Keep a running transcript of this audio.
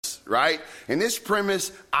right? And this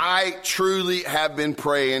premise, I truly have been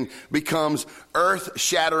praying, becomes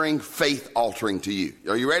earth-shattering, faith-altering to you.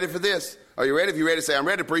 Are you ready for this? Are you ready? If you're ready, say, I'm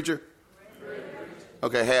ready, preacher. Ready.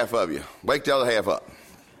 Okay, half of you. Wake the other half up.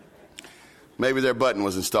 Maybe their button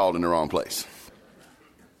was installed in the wrong place.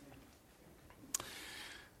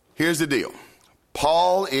 Here's the deal.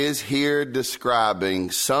 Paul is here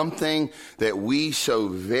describing something that we so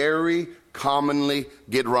very commonly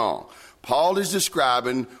get wrong. Paul is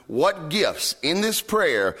describing what gifts, in this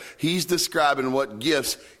prayer, he's describing what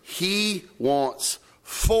gifts he wants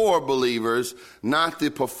for believers, not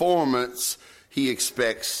the performance he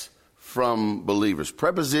expects from believers.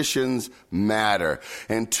 Prepositions matter.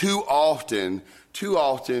 And too often,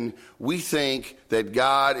 we think that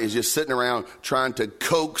God is just sitting around trying to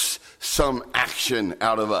coax some action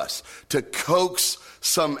out of us, to coax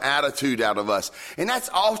some attitude out of us. And that's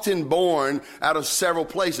often born out of several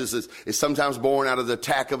places. It's sometimes born out of the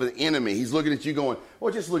attack of an enemy. He's looking at you going,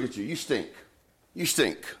 well, just look at you. You stink. You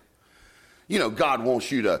stink. You know, God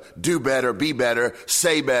wants you to do better, be better,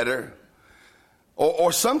 say better.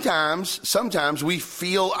 Or sometimes we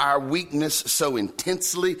feel our weakness so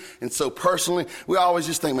intensely and so personally, we always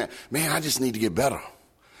just think, man, I just need to get better.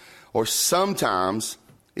 Or sometimes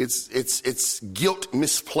it's guilt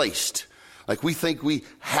misplaced. Like we think we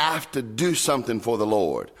have to do something for the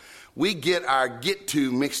Lord. We get our get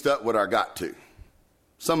to mixed up with our got to.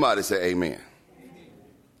 Somebody say amen.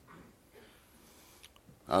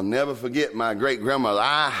 I'll never forget my great grandmother.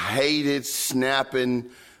 I hated snapping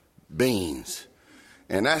beans.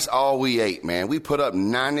 And that's all we ate, man. We put up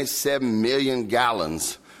 97 million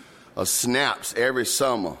gallons of snaps every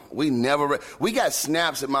summer. We got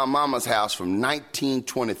snaps at my mama's house from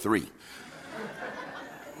 1923.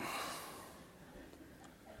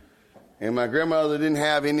 And my grandmother didn't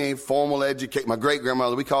have any formal education. My great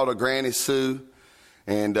grandmother, we called her Granny Sue.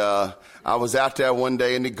 And I was out there one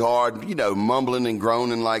day in the garden, you know, mumbling and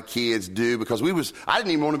groaning like kids do, because I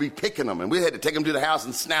didn't even want to be picking them, and we had to take them to the house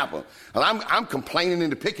and snap them. And I'm complaining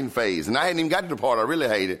in the picking phase, and I hadn't even got to the part I really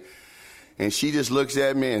hated. And she just looks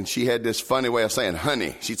at me, and she had this funny way of saying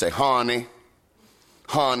honey. She'd say, honey.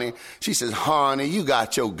 She says, honey, you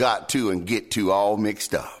got your got to and get to all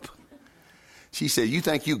mixed up. She said, you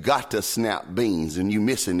think you got to snap beans and you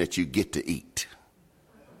missing that you get to eat.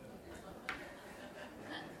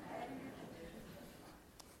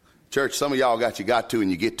 Church, some of y'all got you got to and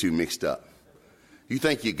you get to mixed up. You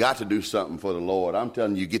think you got to do something for the Lord. I'm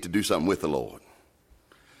telling you, you get to do something with the Lord.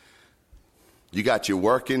 You got your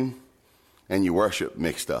working and your worship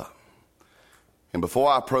mixed up. And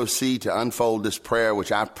before I proceed to unfold this prayer,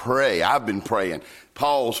 which I've been praying,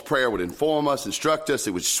 Paul's prayer would inform us, instruct us,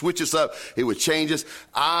 it would switch us up, it would change us.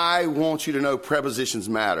 I want you to know prepositions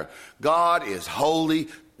matter. God is holy,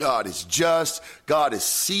 God is just, God is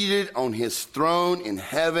seated on his throne in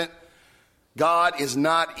heaven. God is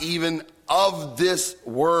not even of this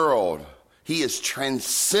world. He is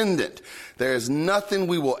transcendent. There is nothing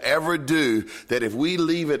we will ever do that if we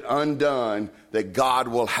leave it undone, that God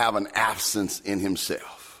will have an absence in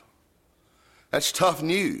himself. That's tough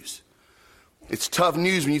news. It's tough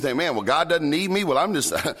news when you think, man, well, God doesn't need me. Well, I'm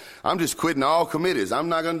just quitting all committees. I'm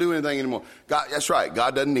not going to do anything anymore. God, that's right.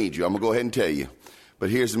 God doesn't need you. I'm going to go ahead and tell you. But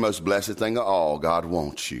here's the most blessed thing of all. God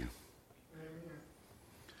wants you.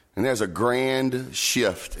 And there's a grand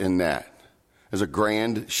shift in that. There's a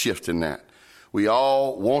grand shift in that. We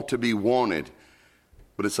all want to be wanted,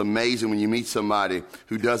 but it's amazing when you meet somebody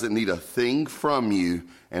who doesn't need a thing from you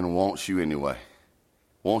and wants you anyway.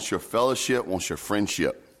 Wants your fellowship, wants your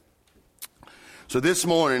friendship. So this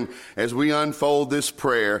morning, as we unfold this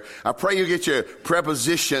prayer, I pray you get your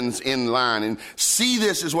prepositions in line and see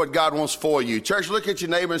this is what God wants for you. Church, look at your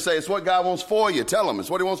neighbor and say, it's what God wants for you. Tell him it's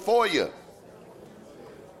what he wants for you.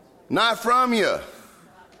 Not from you.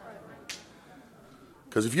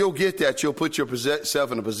 Because if you'll get that, you'll put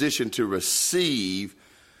yourself in a position to receive,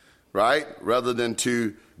 right? Rather than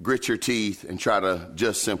to grit your teeth and try to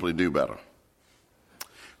just simply do better.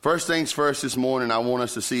 First things first this morning, I want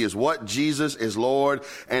us to see is what Jesus is Lord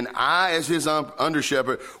and I as his under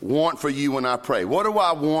shepherd want for you when I pray. What do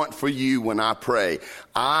I want for you when I pray?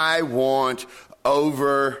 I want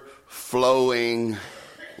overflowing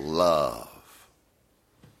love.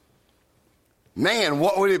 Man,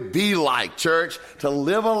 what would it be like, church, to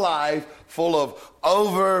live a life full of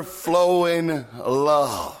overflowing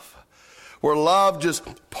love? where love just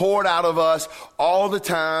poured out of us all the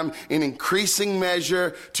time in increasing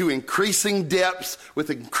measure to increasing depths with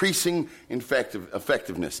increasing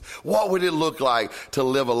effectiveness. What would it look like to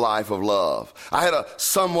live a life of love? I had a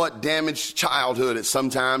somewhat damaged childhood at some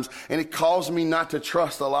times, and it caused me not to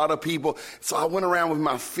trust a lot of people, so I went around with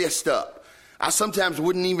my fist up. I sometimes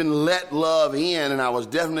wouldn't even let love in, and I was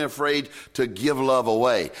definitely afraid to give love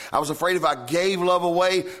away. I was afraid if I gave love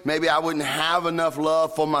away, maybe I wouldn't have enough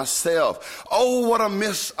love for myself. Oh, what a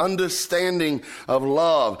misunderstanding of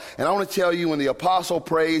love. And I want to tell you, when the apostle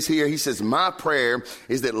prays here, he says, my prayer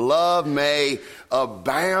is that love may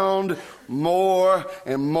abound more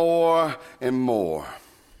and more and more.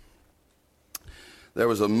 There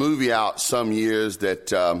was a movie out some years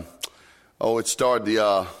that... it starred the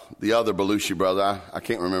other Belushi brother. I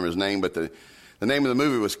can't remember his name, but the name of the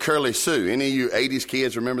movie was Curly Sue. Any of you 80s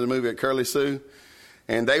kids remember the movie at Curly Sue?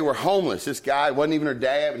 And they were homeless. This guy wasn't even her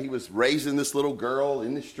dad, but he was raising this little girl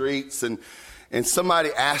in the streets. And somebody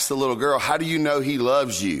asked the little girl, how do you know he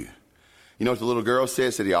loves you? You know what the little girl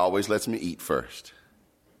said? Said, he always lets me eat first.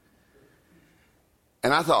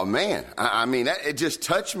 And I thought, man, it just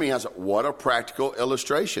touched me. I said, what a practical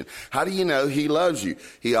illustration. How do you know he loves you?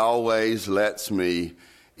 He always lets me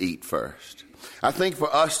eat first. I think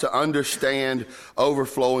for us to understand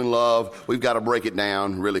overflowing love, we've got to break it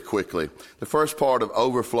down really quickly. The first part of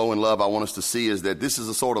overflowing love I want us to see is that this is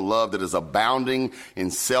a sort of love that is abounding in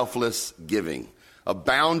selfless giving.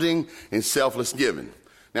 Abounding in selfless giving.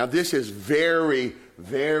 Now, this is very,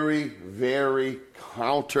 very, very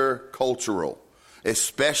countercultural.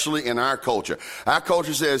 Especially in our culture. Our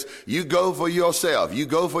culture says, you go for yourself. You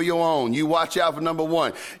go for your own. You watch out for number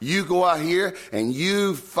one. You go out here and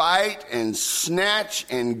you fight and snatch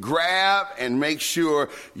and grab and make sure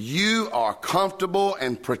you are comfortable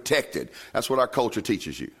and protected. That's what our culture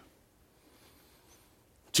teaches you.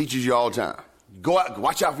 Teaches you all the time. Go out,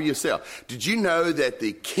 watch out for yourself. Did you know that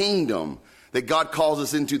the kingdom that God calls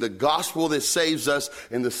us into, the gospel that saves us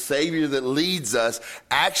and the Savior that leads us,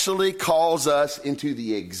 actually calls us into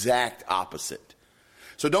the exact opposite?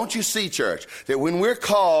 So don't you see, church, that when we're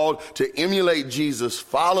called to emulate Jesus,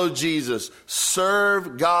 follow Jesus,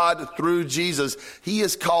 serve God through Jesus, he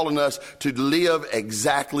is calling us to live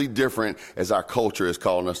exactly different as our culture is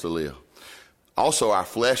calling us to live. Also, our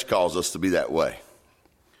flesh calls us to be that way.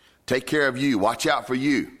 Take care of you. Watch out for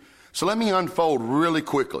you. So let me unfold really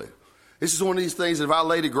quickly. This is one of these things that if I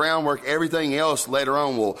lay the groundwork, everything else later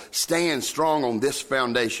on will stand strong on this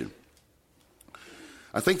foundation.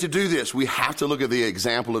 I think to do this, we have to look at the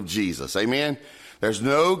example of Jesus. Amen? There's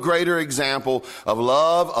no greater example of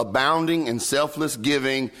love abounding in selfless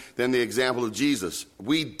giving than the example of Jesus.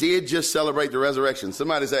 We did just celebrate the resurrection.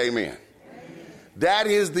 Somebody say amen. That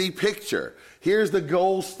is the picture. Here's the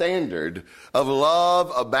gold standard of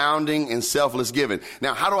love abounding in selfless giving.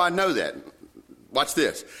 Now, how do I know that? Watch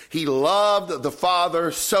this. He loved the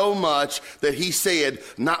Father so much that he said,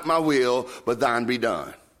 not my will, but thine be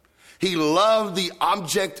done. He loved the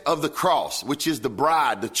object of the cross, which is the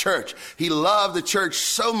bride, the church. He loved the church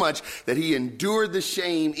so much that he endured the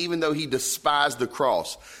shame even though he despised the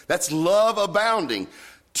cross. That's love abounding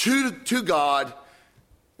to God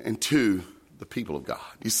and to the people of God.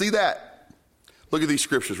 You see that? Look at these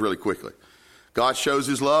scriptures really quickly. God shows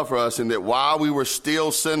his love for us in that while we were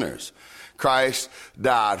still sinners, Christ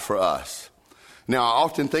died for us. Now, I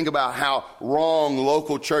often think about how wrong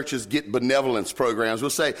local churches get benevolence programs. We'll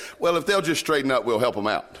say, well, if they'll just straighten up, we'll help them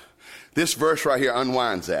out. This verse right here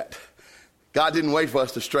unwinds that. God didn't wait for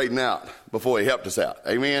us to straighten out before he helped us out.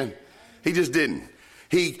 Amen? He just didn't.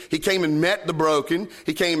 He came and met the broken.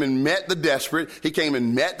 He came and met the desperate. He came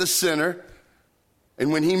and met the sinner.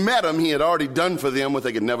 And when he met them, he had already done for them what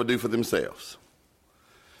they could never do for themselves.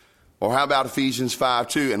 Or how about Ephesians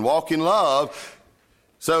 5:2, and walk in love.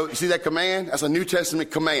 So you see that command? That's a New Testament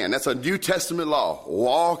command. That's a New Testament law.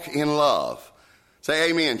 Walk in love. Say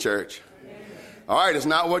amen, church. Amen. All right, it's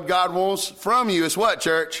not what God wants from you. It's what,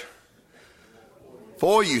 church?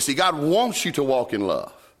 For you. See, God wants you to walk in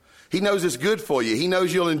love. He knows it's good for you. He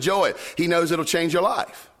knows you'll enjoy it. He knows it'll change your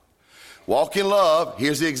life. Walk in love.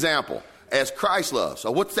 Here's the example. As Christ loves.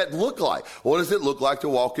 So what's that look like? What does it look like to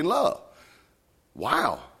walk in love?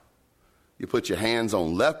 Wow. You put your hands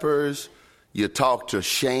on lepers. You talk to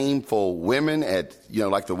shameful women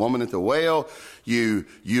like the woman at the well. You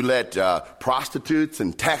let prostitutes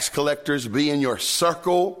and tax collectors be in your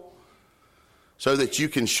circle so that you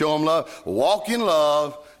can show them love. Walk in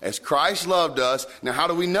love as Christ loved us. Now, how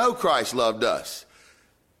do we know Christ loved us?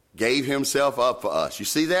 Gave himself up for us. You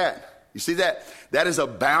see that? You see that? That is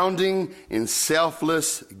abounding in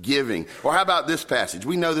selfless giving. Or how about this passage?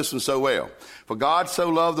 We know this one so well. For God so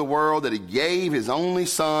loved the world that he gave his only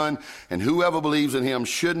son, and whoever believes in him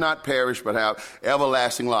should not perish but have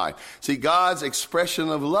everlasting life. See, God's expression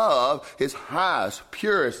of love, his highest,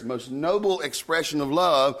 purest, most noble expression of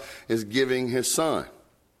love is giving his son.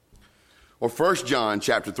 Or 1 John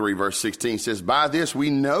chapter 3, verse 16 says, by this we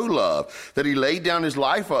know love, that he laid down his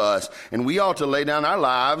life for us, and we ought to lay down our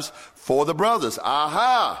lives for the brothers.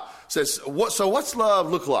 Aha! Says, what's love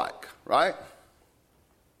look like, right?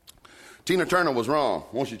 Tina Turner was wrong,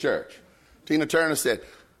 won't you, church? Tina Turner said,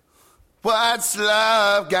 what's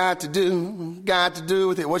love got to do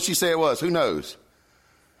with it? What she said was, who knows?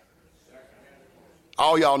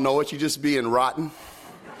 All y'all know it, you just being rotten.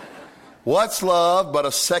 What's love but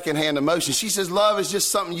a secondhand emotion? She says love is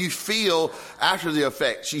just something you feel after the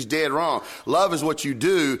effect. She's dead wrong. Love is what you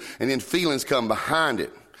do, and then feelings come behind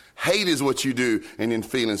it. Hate is what you do, and then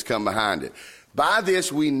feelings come behind it. By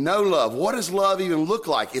this, we know love. What does love even look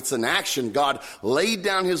like? It's an action. God laid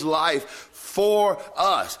down his life for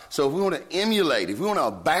us. So if we want to emulate, if we want to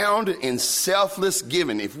abound in selfless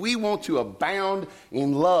giving, if we want to abound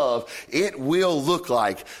in love, it will look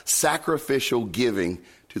like sacrificial giving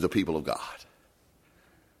to the people of God.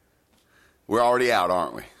 We're already out,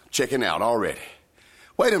 aren't we? Checking out already.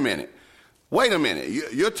 Wait a minute.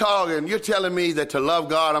 You're telling me that to love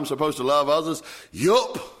God, I'm supposed to love others?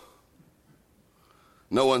 Yup.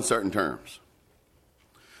 No uncertain terms.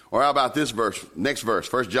 Or how about this verse, next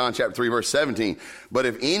verse, 1 John chapter 3, verse 17. But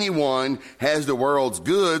if anyone has the world's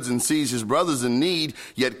goods and sees his brothers in need,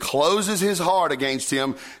 yet closes his heart against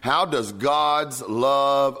him, how does God's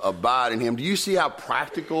love abide in him? Do you see how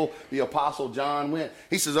practical the Apostle John went?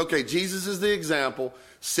 He says, okay, Jesus is the example.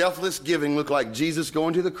 Selfless giving looked like Jesus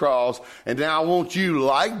going to the cross. And now I want you,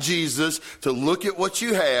 like Jesus, to look at what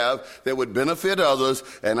you have that would benefit others.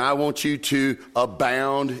 And I want you to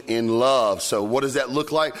abound in love. So what does that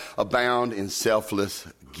look like? Abound in selfless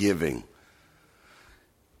giving.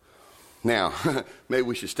 Now, maybe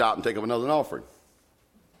we should stop and take up another offering.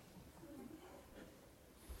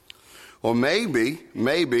 Or maybe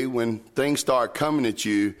when things start coming at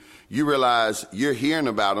you, you realize you're hearing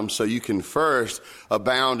about them, so you can first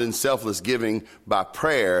abound in selfless giving by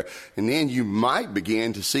prayer, and then you might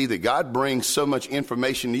begin to see that God brings so much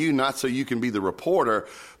information to you, not so you can be the reporter,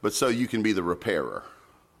 but so you can be the repairer.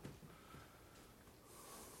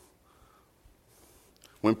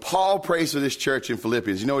 When Paul prays for this church in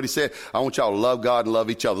Philippians, you know what he said? I want y'all to love God and love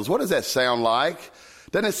each other. What does that sound like?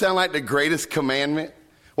 Doesn't it sound like the greatest commandment?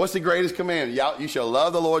 What's the greatest commandment? You shall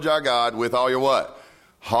love the Lord your God with all your what?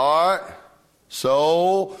 Heart,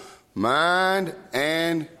 soul, mind,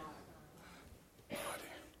 and body.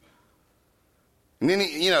 And then,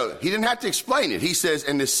 he didn't have to explain it. He says,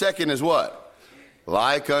 and the second is what?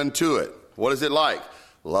 Like unto it. What is it like?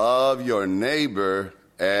 Love your neighbor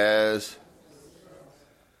as...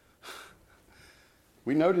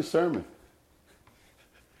 We know this sermon.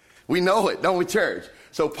 We know it, don't we, church?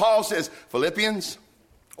 So Paul says, Philippians,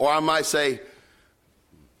 or I might say,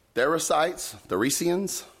 Therasites,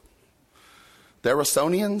 Theresians,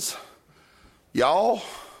 Theresonians, y'all,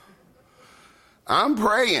 I'm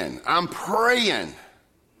praying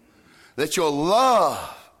that your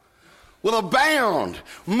love will abound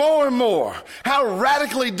more and more. How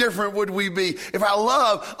radically different would we be if our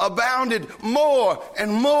love abounded more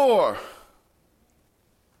and more?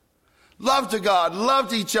 Love to God, love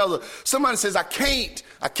to each other. Somebody says, I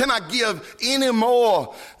cannot give any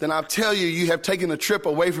more. Then I'll tell you, you have taken a trip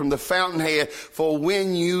away from the fountainhead. For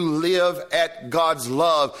when you live at God's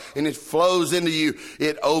love and it flows into you,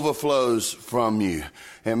 it overflows from you.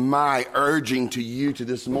 And my urging to you to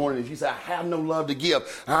this morning, if you say, I have no love to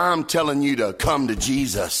give, I'm telling you to come to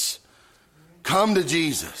Jesus. Come to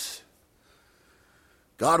Jesus.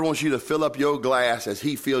 God wants you to fill up your glass as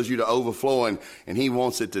he fills you to overflowing, and he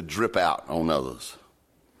wants it to drip out on others.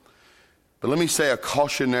 But let me say a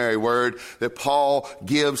cautionary word that Paul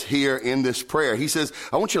gives here in this prayer. He says,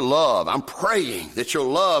 I want your love. I'm praying that your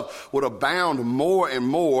love would abound more and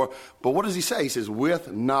more. But what does he say? He says,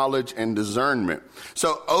 with knowledge and discernment.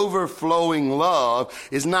 So overflowing love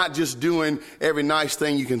is not just doing every nice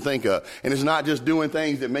thing you can think of. And it's not just doing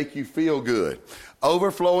things that make you feel good.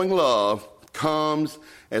 Overflowing love comes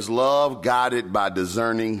as love guided by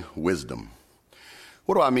discerning wisdom.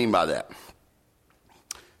 What do I mean by that?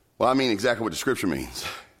 Well, I mean exactly what the scripture means.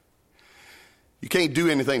 You can't do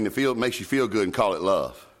anything that makes you feel good and call it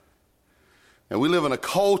love. And we live in a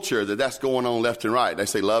culture that's going on left and right. They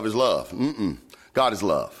say love is love. God is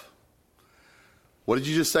love. What did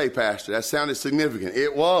you just say, Pastor? That sounded significant.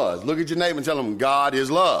 It was. Look at your neighbor and tell them God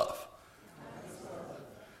is love.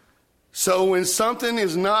 So when something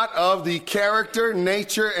is not of the character,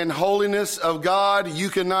 nature, and holiness of God, you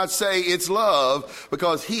cannot say it's love,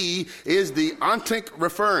 because he is the ontic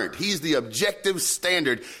referent. He's the objective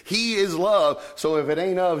standard. He is love. So if it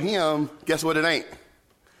ain't of him, guess what it ain't?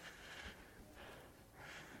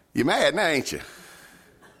 You're mad now, ain't you?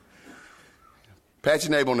 Pat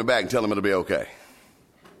your neighbor on the back and tell him it'll be okay.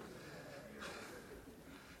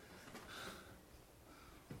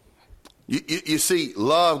 You see,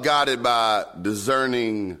 love guided by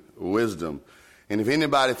discerning wisdom. And if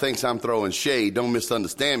anybody thinks I'm throwing shade, don't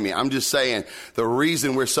misunderstand me. I'm just saying the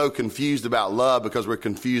reason we're so confused about love, because we're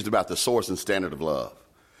confused about the source and standard of love.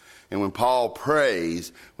 And when Paul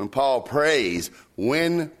prays, he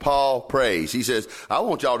says, I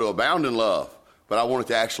want y'all to abound in love, but I want it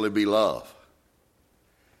to actually be love.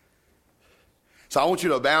 So I want you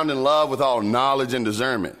to abound in love with all knowledge and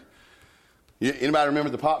discernment. Anybody remember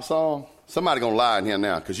the pop song? Somebody going to lie in here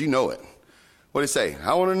now, because you know it. What did it say?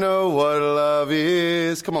 I want to know what love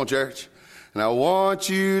is. Come on, church. And I want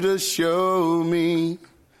you to show me.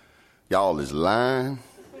 Y'all is lying.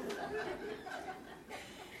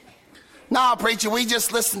 Nah, preacher, we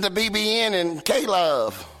just listened to BBN and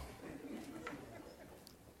K-Love.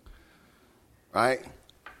 Right?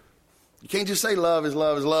 You can't just say love is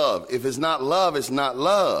love is love. If it's not love, it's not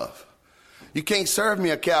love. You can't serve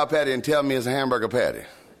me a cow patty and tell me it's a hamburger patty.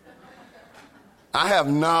 I have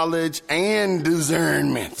knowledge and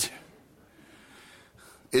discernment.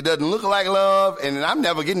 It doesn't look like love, and I'm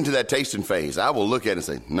never getting to that tasting phase. I will look at it and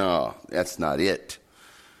say, no, that's not it.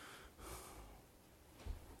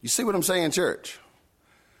 You see what I'm saying, church?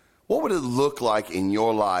 What would it look like in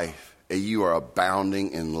your life if you are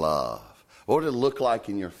abounding in love? What would it look like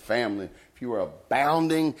in your family if you were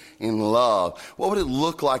abounding in love? What would it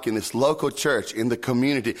look like in this local church, in the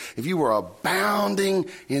community, if you were abounding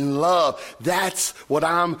in love? That's what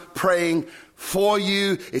I'm praying for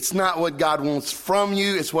you. It's not what God wants from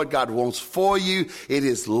you. It's what God wants for you. It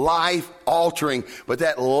is life altering, but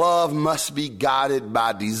that love must be guided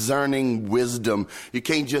by discerning wisdom. You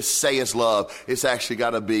can't just say it's love. It's actually got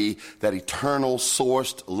to be that eternal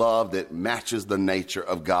sourced love that matches the nature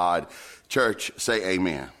of God. Church, say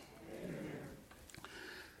amen.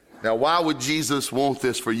 Now, why would Jesus want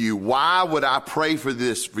this for you? Why would I pray for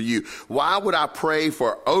this for you? Why would I pray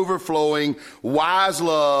for overflowing, wise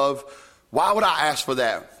love? Why would I ask for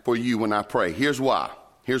that for you when I pray? Here's why.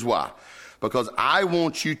 Because I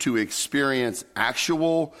want you to experience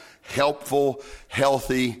actual, helpful,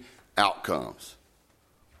 healthy outcomes.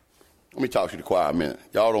 Let me talk to the choir a minute.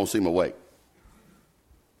 Y'all don't seem awake.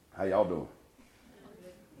 How y'all doing?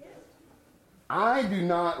 I do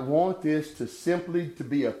not want this to simply to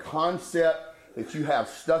be a concept that you have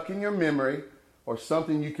stuck in your memory or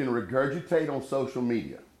something you can regurgitate on social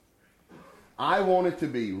media. I want it to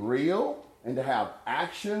be real and to have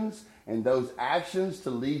actions, and those actions to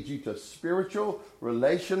lead you to spiritual,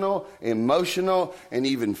 relational, emotional, and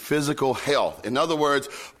even physical health. In other words,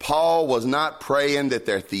 Paul was not praying that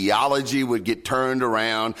their theology would get turned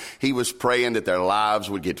around. He was praying that their lives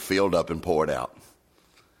would get filled up and poured out.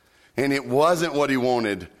 And it wasn't what he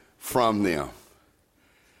wanted from them.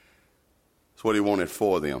 It's what he wanted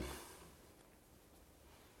for them.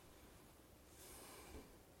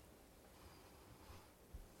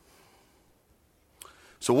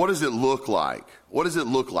 So what does it look like? What does it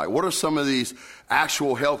look like? What are some of these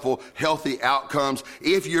actual helpful, healthy outcomes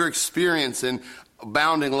if you're experiencing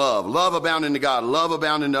abounding love? Love abounding to God, love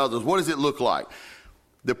abounding to others. What does it look like?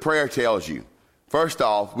 The prayer tells you. First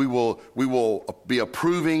off, we will be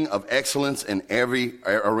approving of excellence in every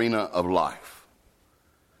arena of life.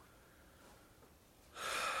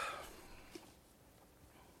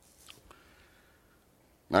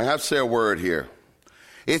 Now, I have to say a word here.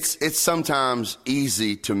 It's sometimes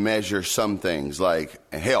easy to measure some things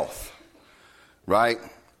like health, right?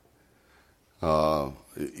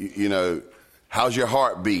 You know, how's your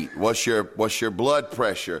heartbeat? What's your blood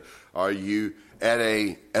pressure? Are you at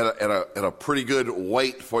a pretty good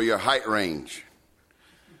weight for your height range,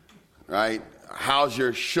 right? How's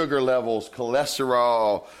your sugar levels,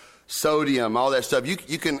 cholesterol, sodium, all that stuff?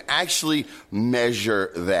 You can actually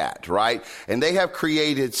measure that, right? And they have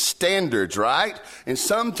created standards, right? And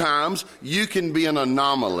sometimes you can be an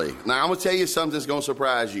anomaly. Now, I'm going to tell you something that's going to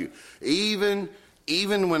surprise you. Even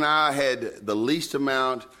when I had the least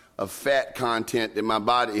amount of fat content that my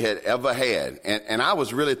body had ever had. And I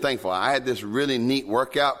was really thankful. I had this really neat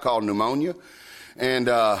workout called pneumonia. And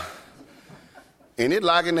it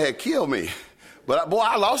had killed me. But boy,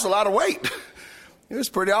 I lost a lot of weight. It was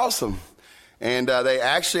pretty awesome. And I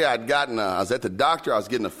was at the doctor, I was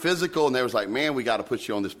getting a physical, and they was like, man, we got to put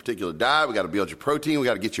you on this particular diet. We got to build your protein. We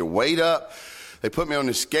got to get your weight up. They put me on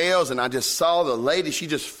the scales, and I just saw the lady, she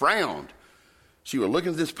just frowned. She was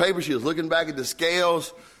looking at this paper. She was looking back at the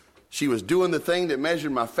scales. She was doing the thing that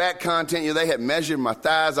measured my fat content. You know, they had measured my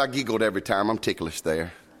thighs. I giggled every time. I'm ticklish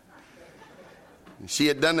there. She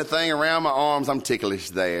had done the thing around my arms. I'm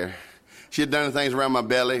ticklish there. She had done the things around my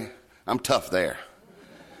belly. I'm tough there.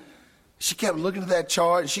 She kept looking at that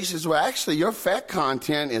chart. She says, well, actually, your fat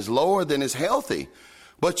content is lower than is healthy,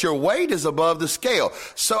 but your weight is above the scale.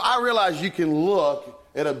 So I realized you can look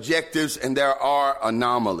at objectives, and there are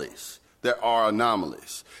anomalies. There are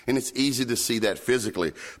anomalies. And it's easy to see that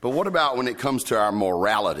physically. But what about when it comes to our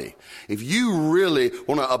morality? If you really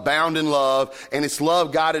want to abound in love, and it's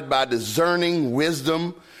love guided by discerning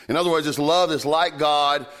wisdom, in other words, it's love that's like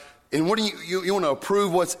God, and what do you want to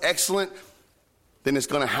approve what's excellent, then it's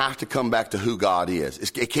going to have to come back to who God is.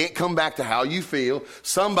 It can't come back to how you feel.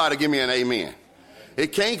 Somebody give me an amen.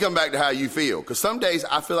 It can't come back to how you feel. Because some days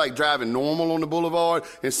I feel like driving normal on the boulevard,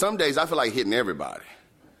 and some days I feel like hitting everybody.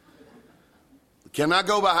 Can I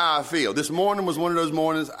go by how I feel? This morning was one of those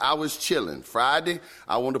mornings I was chilling. Friday,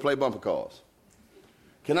 I wanted to play bumper cars.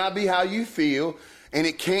 Can I be how you feel? And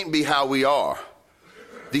it can't be how we are.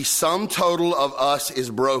 The sum total of us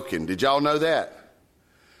is broken. Did y'all know that?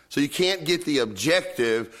 So you can't get the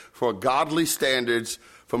objective for godly standards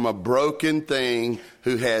from a broken thing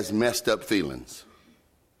who has messed up feelings.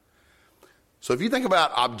 So if you think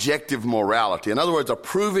about objective morality, in other words,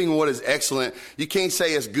 approving what is excellent, you can't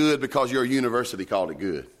say it's good because your university called it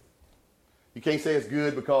good. You can't say it's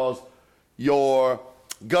good because your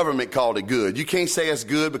government called it good. You can't say it's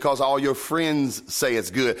good because all your friends say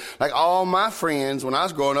it's good. Like all my friends, when I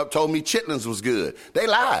was growing up, told me chitlins was good. They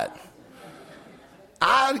lied.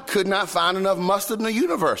 I could not find enough mustard in the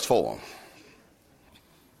universe for them.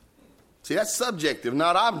 See, that's subjective,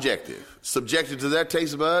 not objective. Subjective to their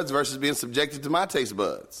taste buds versus being subjected to my taste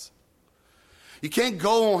buds. You can't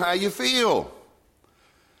go on how you feel.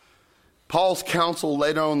 Paul's counsel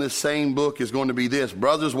later on in this same book is going to be this: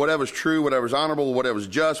 brothers, whatever's true, whatever's honorable, whatever's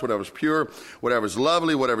just, whatever's pure, whatever's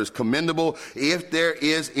lovely, whatever's commendable, if there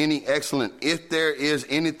is any excellent, if there is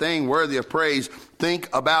anything worthy of praise, think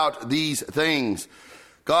about these things.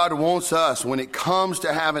 God wants us, when it comes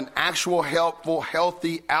to having actual helpful,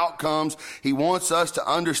 healthy outcomes, he wants us to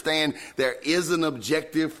understand there is an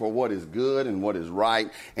objective for what is good and what is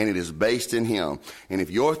right, and it is based in him. And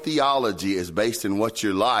if your theology is based in what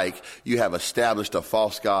you're like, you have established a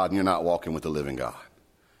false God and you're not walking with the living God.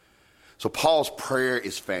 So Paul's prayer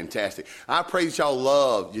is fantastic. I pray that your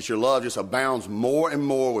love just abounds more and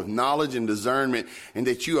more with knowledge and discernment, and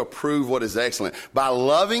that you approve what is excellent. By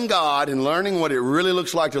loving God and learning what it really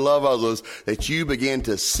looks like to love others, that you begin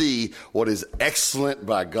to see what is excellent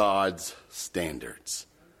by God's standards.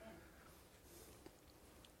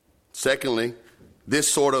 Secondly,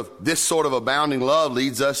 this sort of abounding love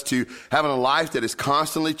leads us to having a life that is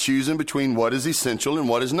constantly choosing between what is essential and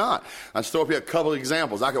what is not. I'll throw up here a couple of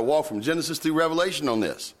examples. I could walk from Genesis through Revelation on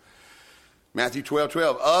this. Matthew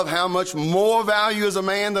 12:12, of how much more value is a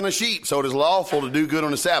man than a sheep, so it is lawful to do good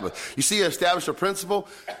on the Sabbath. You see, establish a principle.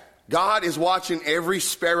 God is watching every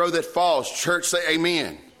sparrow that falls. Church, say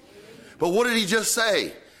amen. But what did he just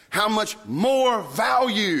say? How much more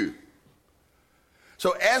value?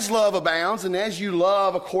 So as love abounds, and as you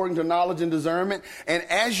love according to knowledge and discernment, and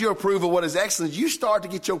as you approve of what is excellent, you start to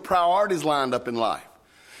get your priorities lined up in life.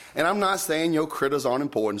 And I'm not saying your critters aren't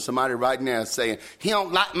important. Somebody right now is saying, he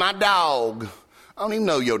don't like my dog. I don't even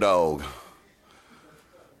know your dog.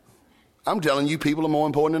 I'm telling you, people are more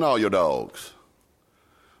important than all your dogs.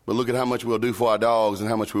 But look at how much we'll do for our dogs and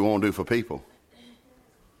how much we won't do for people.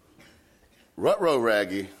 Rut-row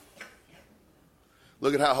Raggy.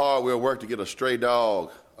 Look at how hard we'll work to get a stray dog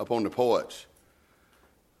up on the porch.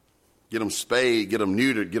 Get them spayed, get them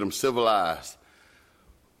neutered, get them civilized.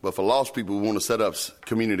 But for lost people, we want to set up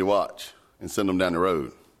community watch and send them down the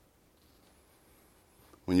road.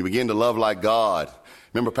 When you begin to love like God,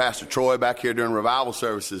 remember Pastor Troy back here during revival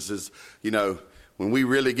services is, when we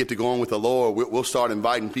really get to go on with the Lord, we'll start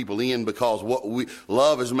inviting people in, because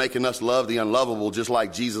love is making us love the unlovable just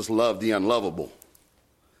like Jesus loved the unlovable.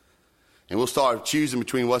 And we'll start choosing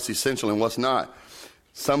between what's essential and what's not.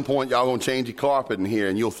 Some point, y'all going to change your carpet in here,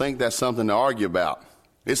 and you'll think that's something to argue about.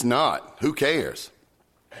 It's not. Who cares?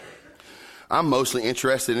 I'm mostly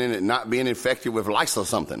interested in it not being infected with lice or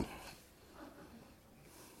something.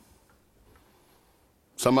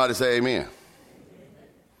 Somebody say amen.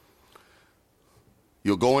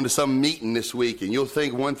 You'll go into some meeting this week and you'll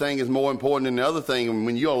think one thing is more important than the other thing. And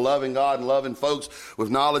when you're loving God and loving folks with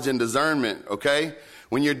knowledge and discernment, okay?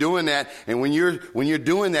 When you're doing that, and when you're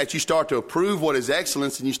doing that, you start to approve what is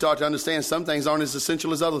excellence, and you start to understand some things aren't as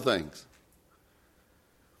essential as other things.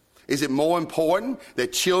 Is it more important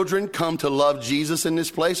that children come to love Jesus in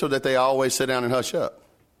this place, or that they always sit down and hush up?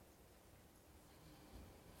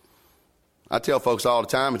 I tell folks all the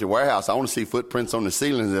time at the warehouse, I want to see footprints on the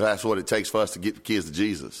ceilings if that's what it takes for us to get the kids to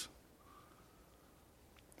Jesus.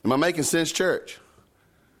 Am I making sense, church?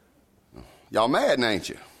 Y'all mad, ain't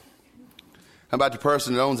you? How about the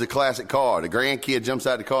person that owns a classic car? The grandkid jumps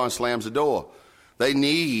out of the car and slams the door. They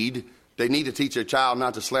need to teach their child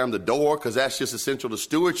not to slam the door, because that's just essential to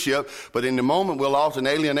stewardship. But in the moment, we'll often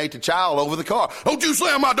alienate the child over the car. Don't you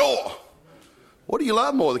slam my door. What do you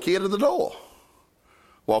love more, the kid or the door?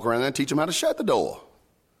 Walk around there and teach them how to shut the door.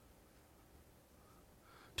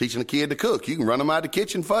 Teaching the kid to cook. You can run them out of the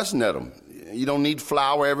kitchen fussing at them. You don't need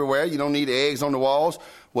flour everywhere. You don't need eggs on the walls.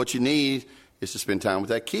 What you need is to spend time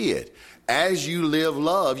with that kid. As you live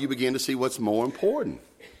love, you begin to see what's more important.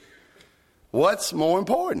 What's more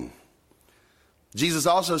important? Jesus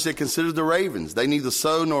also said, consider the ravens. They neither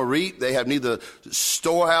sow nor reap. They have neither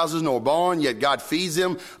storehouses nor barn, yet God feeds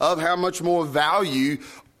them. Of how much more value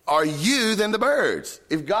are you than the birds?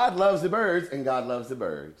 If God loves the birds, and God loves the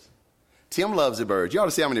birds. Tim loves the birds. You ought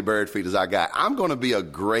to see how many bird feeders I got. I'm going to be a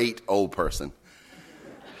great old person.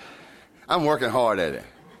 I'm working hard at it.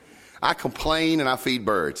 I complain and I feed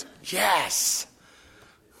birds. Yes.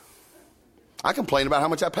 I complain about how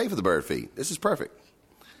much I pay for the bird feed. This is perfect.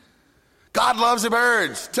 God loves the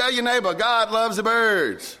birds. Tell your neighbor, God loves the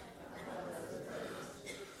birds.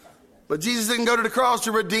 But Jesus didn't go to the cross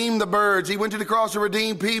to redeem the birds. He went to the cross to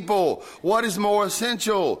redeem people. What is more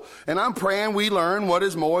essential? And I'm praying we learn what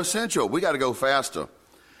is more essential. We got to go faster.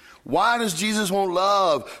 Why does Jesus want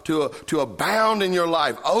love to abound in your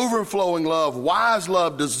life? Overflowing love, wise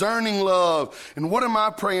love, discerning love. And what am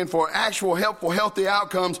I praying for? Actual, helpful, healthy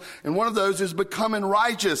outcomes. And one of those is becoming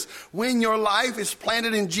righteous. When your life is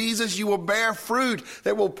planted in Jesus, you will bear fruit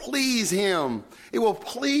that will please Him. It will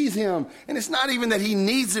please Him. And it's not even that He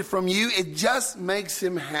needs it from you. It just makes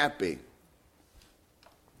Him happy.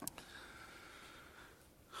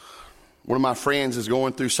 One of my friends is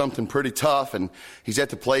going through something pretty tough, and he's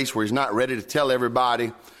at the place where he's not ready to tell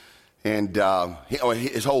everybody. And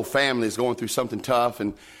his whole family is going through something tough,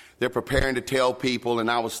 and they're preparing to tell people. And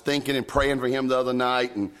I was thinking and praying for him the other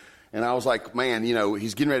night, and I was like, man,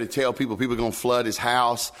 he's getting ready to tell people. People are going to flood his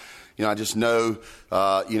house. I just know this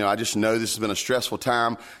has been a stressful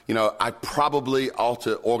time. I probably ought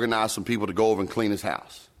to organize some people to go over and clean his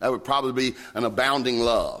house. That would probably be an abounding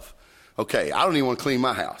love. Okay, I don't even want to clean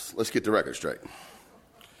my house. Let's get the record straight.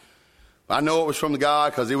 I know it was from the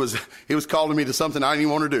God, because he was calling me to something I didn't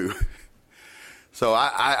even want to do. So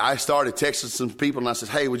I started texting some people, and I said,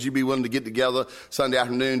 hey, would you be willing to get together Sunday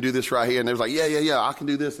afternoon, do this right here? And they was like, yeah, I can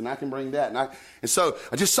do this, and I can bring that. And so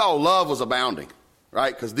I just saw love was abounding,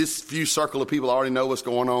 right? Because this few circle of people already know what's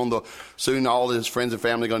going on. Soon all his friends and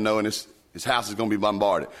family are going to know, and his house is going to be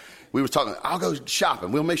bombarded. We were talking, I'll go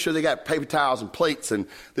shopping. We'll make sure they got paper towels and plates and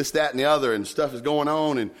this, that, and the other, and stuff is going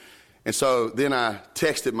on. And so then I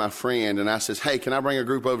texted my friend, and I says, hey, can I bring a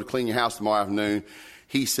group over to clean your house tomorrow afternoon?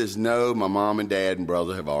 He says, no, my mom and dad and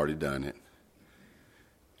brother have already done it.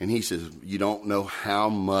 And he says, you don't know how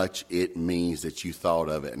much it means that you thought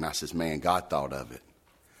of it. And I says, man, God thought of it.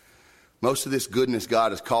 Most of this goodness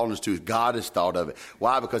God is calling us to, God has thought of it.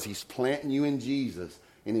 Why? Because He's planting you in Jesus.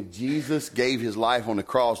 And if Jesus gave His life on the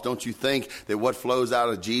cross, don't you think that what flows out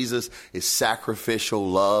of Jesus is sacrificial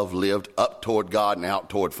love lived up toward God and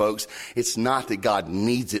out toward folks? It's not that God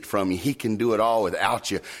needs it from you. He can do it all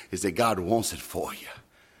without you. It's that God wants it for you.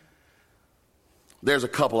 There's a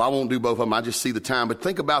couple. I won't do both of them. I just see the time. But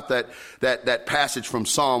think about that passage from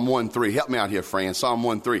Psalm 1:3. Help me out here, friend. Psalm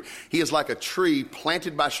 1:3. He is like a tree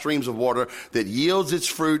planted by streams of water that yields its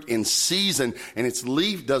fruit in season, and its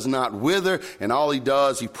leaf does not wither, and all he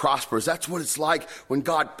does, he prospers. That's what it's like when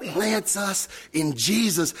God plants us in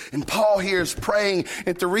Jesus. And Paul here is praying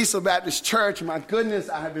at Teresa Baptist Church. My goodness,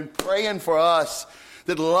 I have been praying for us,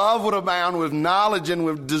 that love would abound with knowledge and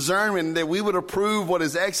with discernment, that we would approve what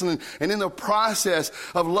is excellent. And in the process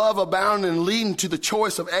of love abounding and leading to the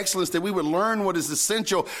choice of excellence, that we would learn what is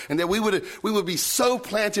essential, and that we would be so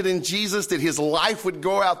planted in Jesus that His life would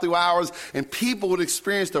go out through ours, and people would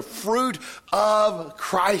experience the fruit of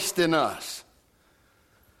Christ in us.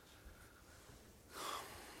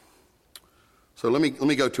 So let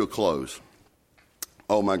me go to a close.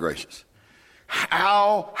 Oh my gracious.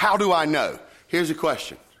 How do I know? Here's a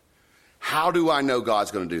question. How do I know God's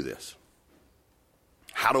going to do this?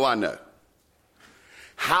 How do I know?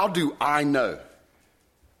 How do I know?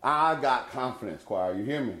 I got confidence, choir. You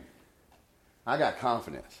hear me? I got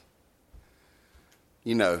confidence.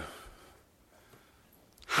 You know,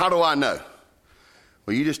 how do I know?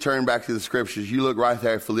 Well, you just turn back to the scriptures. You look right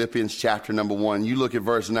there at Philippians chapter number 1. You look at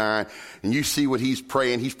verse 9, and you see what he's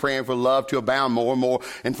praying. He's praying for love to abound more and more,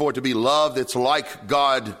 and for it to be love that's like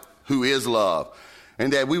God who is love.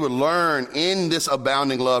 And that we would learn in this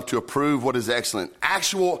abounding love to approve what is excellent,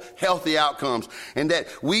 actual healthy outcomes, and that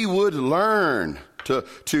we would learn to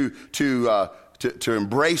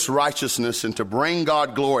embrace righteousness and to bring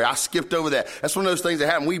God glory. I skipped over that. That's one of those things that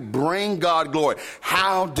happen. We bring God glory.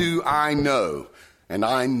 How do I know? And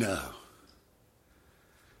I know.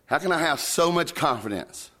 How can I have so much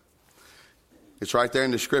confidence? It's right there in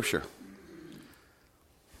the scripture.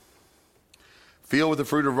 Filled with the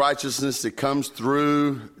fruit of righteousness that comes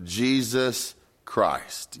through Jesus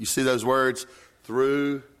Christ. You see those words?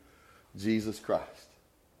 Through Jesus Christ.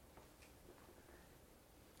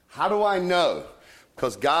 How do I know?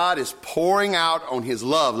 Because God is pouring out on his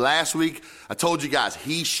love. Last week, I told you guys,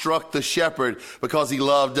 he struck the shepherd because he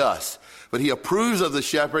loved us. But he approves of the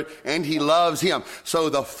shepherd and he loves him. So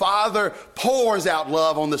the Father pours out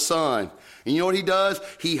love on the Son. And you know what he does?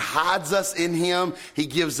 He hides us in him. He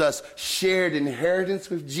gives us shared inheritance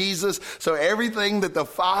with Jesus. So everything that the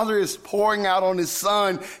Father is pouring out on his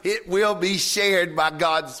Son, it will be shared by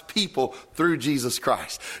God's people through Jesus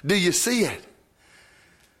Christ. Do you see it?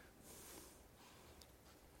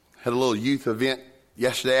 Had a little youth event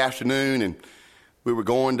yesterday afternoon, and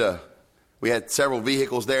we had several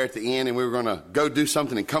vehicles there at the end, and we were going to go do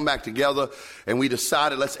something and come back together, and we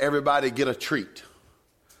decided let's everybody get a treat.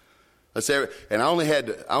 And I only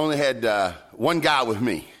had one guy with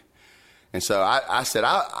me. And so I said,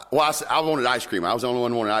 I wanted ice cream. I was the only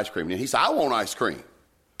one who wanted ice cream. And he said, I want ice cream.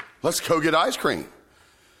 Let's go get ice cream.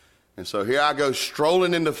 And so here I go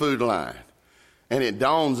strolling in the food line. And it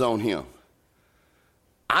dawns on him.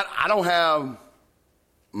 I don't have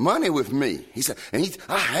money with me. He said,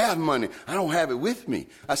 I have money. I don't have it with me.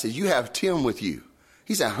 I said, you have Tim with you.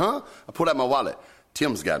 He said, huh? I pulled out my wallet.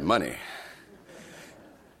 Tim's got money.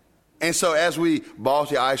 And so as we bought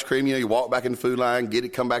the ice cream, you walk back in the food line, get it,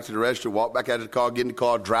 come back to the register, walk back out of the car, get in the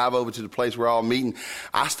car, drive over to the place we're all meeting.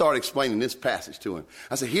 I started explaining this passage to him.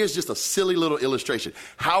 I said, here's just a silly little illustration.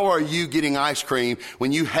 How are you getting ice cream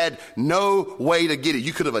when you had no way to get it?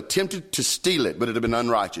 You could have attempted to steal it, but it would have been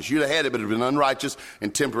unrighteous. You'd have had it, but it would have been unrighteous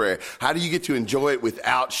and temporary. How do you get to enjoy it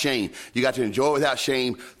without shame? You got to enjoy it without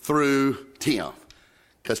shame through Tim.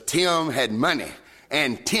 Because Tim had money.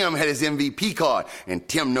 And Tim had his MVP card, and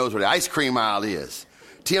Tim knows where the ice cream aisle is.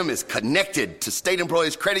 Tim is connected to State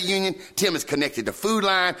Employees Credit Union. Tim is connected to Food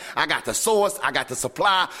Line. I got the source. I got the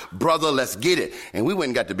supply. Brother, let's get it. And we went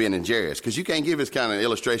and got to Ben and Jerry's, because you can't give this kind of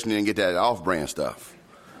illustration and get that off-brand stuff.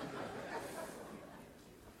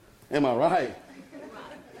 Am I right?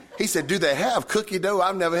 He said, do they have cookie dough?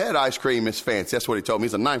 I've never had ice cream as fancy. That's what he told me.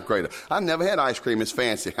 He's a ninth grader. I've never had ice cream as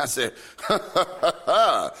fancy. I said,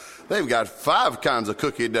 they've got 5 kinds of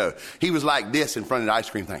cookie dough. He was like this in front of the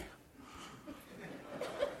ice cream thing.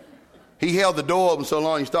 He held the door open so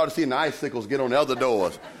long, you started seeing the icicles get on the other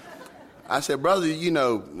doors. I said, brother,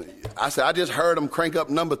 I just heard them crank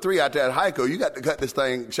up number 3 out there at Heiko. You got to cut this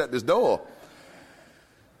thing, shut this door.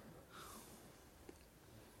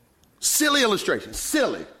 Silly illustration,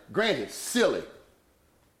 silly. Granted, silly.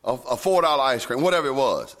 A $4 ice cream, whatever it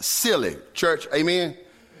was. Silly. Church, amen?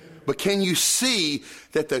 But can you see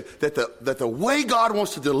that the way God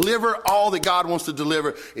wants to deliver all that God wants to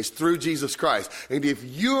deliver is through Jesus Christ? And if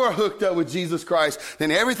you're hooked up with Jesus Christ,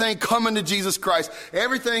 then everything coming to Jesus Christ,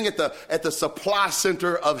 everything at the supply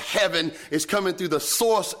center of heaven is coming through the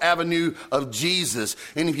source avenue of Jesus.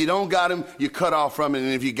 And if you don't got him, you're cut off from it.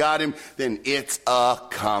 And if you got him, then it's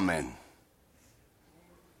a-coming.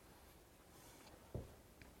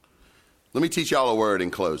 Let me teach y'all a word in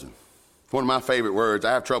closing. It's one of my favorite words.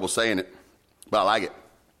 I have trouble saying it, but I like it.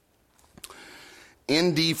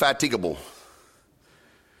 Indefatigable.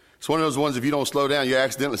 It's one of those ones, if you don't slow down, you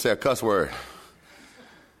accidentally say a cuss word.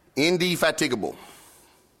 Indefatigable.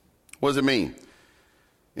 What does it mean?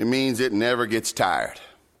 It means it never gets tired.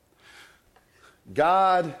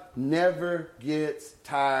 God never gets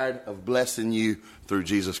tired of blessing you through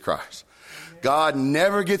Jesus Christ. God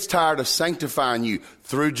never gets tired of sanctifying you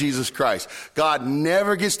through Jesus Christ. God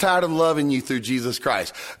never gets tired of loving you through Jesus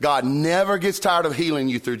Christ. God never gets tired of healing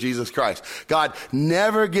you through Jesus Christ. God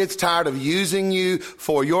never gets tired of using you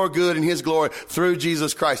for your good and his glory through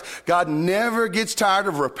Jesus Christ. God never gets tired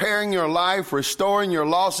of repairing your life, restoring your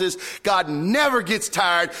losses. God never gets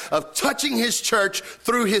tired of touching his church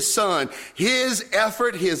through his son. His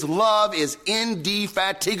effort, his love is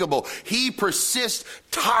indefatigable. He persists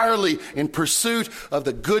tirelessly in pursuit of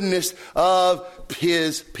the goodness of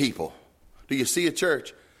his people. Do you see it,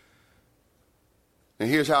 church? And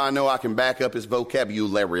here's how I know I can back up his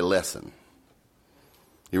vocabulary lesson.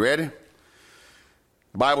 You ready?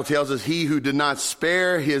 The Bible tells us, he who did not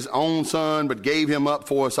spare his own son, but gave him up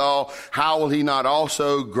for us all, how will he not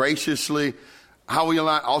also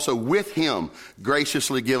with him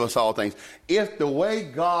graciously give us all things? If the way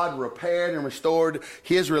God repaired and restored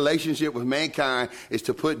his relationship with mankind is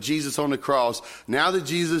to put Jesus on the cross, now that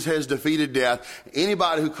Jesus has defeated death,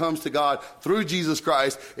 anybody who comes to God through Jesus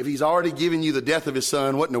Christ, if he's already given you the death of his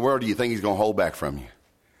son, what in the world do you think he's going to hold back from you?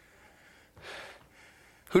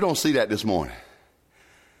 Who don't see that this morning?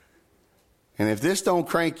 And if this don't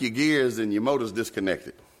crank your gears, then your motor's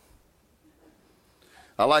disconnected.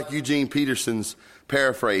 I like Eugene Peterson's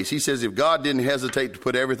paraphrase. He says, if God didn't hesitate to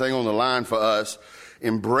put everything on the line for us,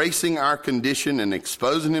 embracing our condition and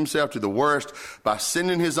exposing himself to the worst by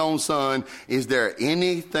sending his own son, is there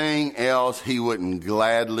anything else he wouldn't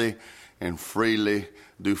gladly and freely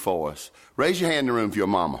do for us? Raise your hand in the room for your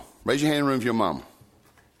mama. Raise your hand in the room for your mama.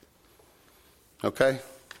 Okay?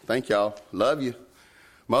 Thank y'all. Love you.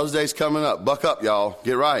 Mother's Day's coming up. Buck up, y'all.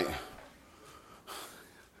 Get right.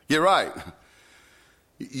 Get right.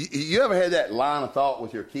 You ever had that line of thought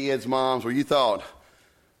with your kids, moms, where you thought,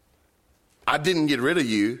 I didn't get rid of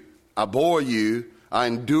you. I bore you. I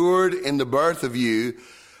endured in the birth of you.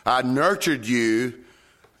 I nurtured you.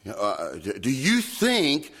 Do you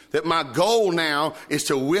think that my goal now is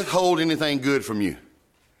to withhold anything good from you?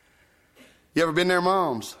 You ever been there,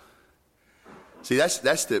 moms? See,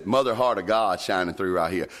 that's the mother heart of God shining through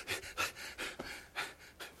right here.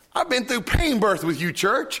 I've been through pain birth with you,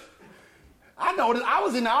 church. I know that. I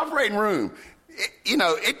was in the operating room.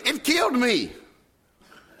 It killed me.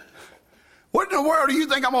 What in the world do you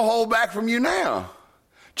think I'm going to hold back from you now?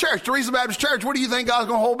 Church, Teresa Baptist Church, what do you think God's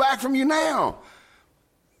going to hold back from you now?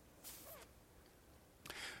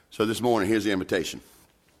 So this morning, here's the invitation.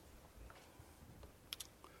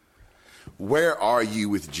 Where are you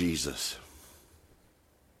with Jesus?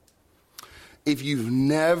 If you've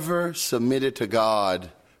never submitted to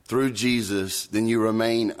God through Jesus, then you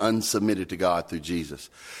remain unsubmitted to God through Jesus.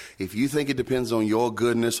 If you think it depends on your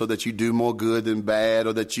goodness, or that you do more good than bad,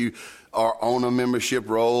 or that you are on a membership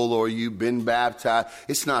roll, or you've been baptized,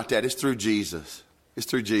 it's not that. It's through Jesus. It's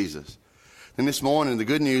through Jesus. And this morning, the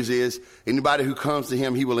good news is, anybody who comes to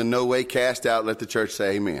him, he will in no way cast out. Let the church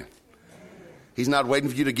say amen. He's not waiting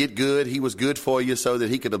for you to get good. He was good for you so that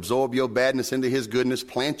he could absorb your badness into his goodness,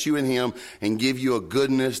 plant you in him, and give you a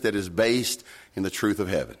goodness that is based in the truth of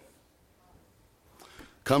heaven.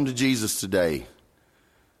 Come to Jesus today.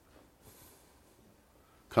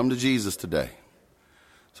 Come to Jesus today.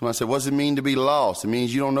 Somebody said, what does it mean to be lost? It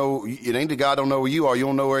means you don't know. It ain't that God don't know where you are. You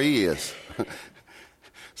don't know where he is.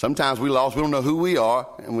 Sometimes we lost. We don't know who we are,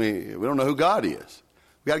 and we don't know who God is.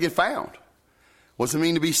 We got to get found. What's it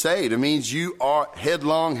mean to be saved? It means you are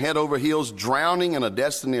headlong, head over heels, drowning in a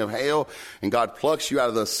destiny of hell, and God plucks you out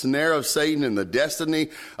of the snare of Satan and the destiny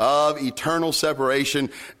of eternal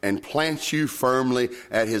separation and plants you firmly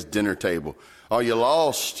at his dinner table. Are you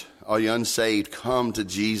lost? Are you unsaved? Come to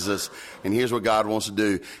Jesus. And here's what God wants to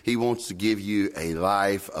do. He wants to give you a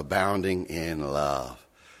life abounding in love.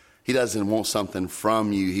 He doesn't want something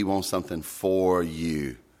from you. He wants something for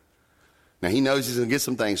you. Now, he knows he's going to get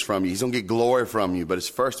some things from you. He's going to get glory from you, but it's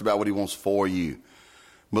first about what he wants for you.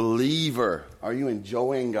 Believer, are you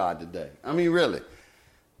enjoying God today? I mean, really.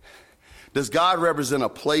 Does God represent a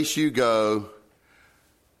place you go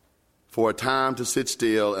for a time to sit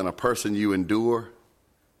still and a person you endure?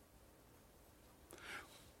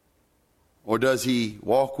 Or does he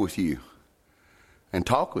walk with you and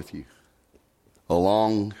talk with you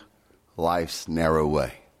along life's narrow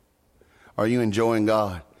way? Are you enjoying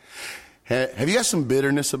God? Have you got some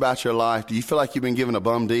bitterness about your life? Do you feel like you've been given a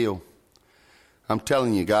bum deal? I'm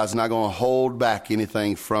telling you, God's not going to hold back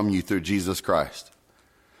anything from you through Jesus Christ.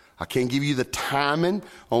 I can't give you the timing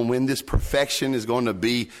on when this perfection is going to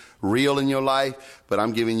be real in your life, but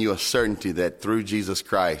I'm giving you a certainty that through Jesus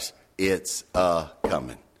Christ, it's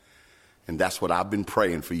coming. And that's what I've been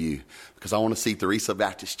praying for you, because I want to see Teresa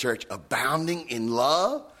Baptist Church abounding in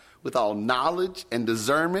love with all knowledge and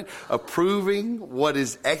discernment, approving what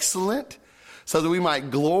is excellent, so that we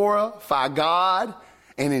might glorify God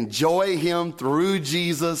and enjoy Him through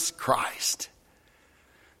Jesus Christ.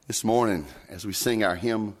 This morning, as we sing our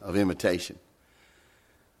hymn of invitation,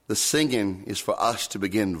 the singing is for us to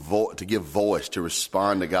begin to give voice, to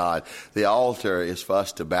respond to God. The altar is for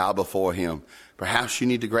us to bow before Him. Perhaps you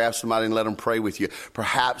need to grab somebody and let them pray with you.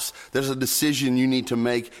 Perhaps there's a decision you need to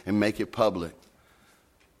make and make it public.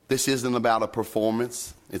 This isn't about a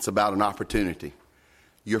performance. It's about an opportunity.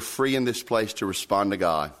 You're free in this place to respond to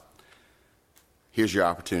God. Here's your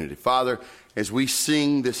opportunity. Father, as we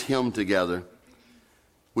sing this hymn together,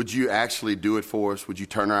 would you actually do it for us? Would you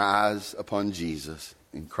turn our eyes upon Jesus?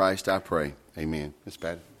 In Christ I pray. Amen. Miss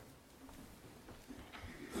Patty.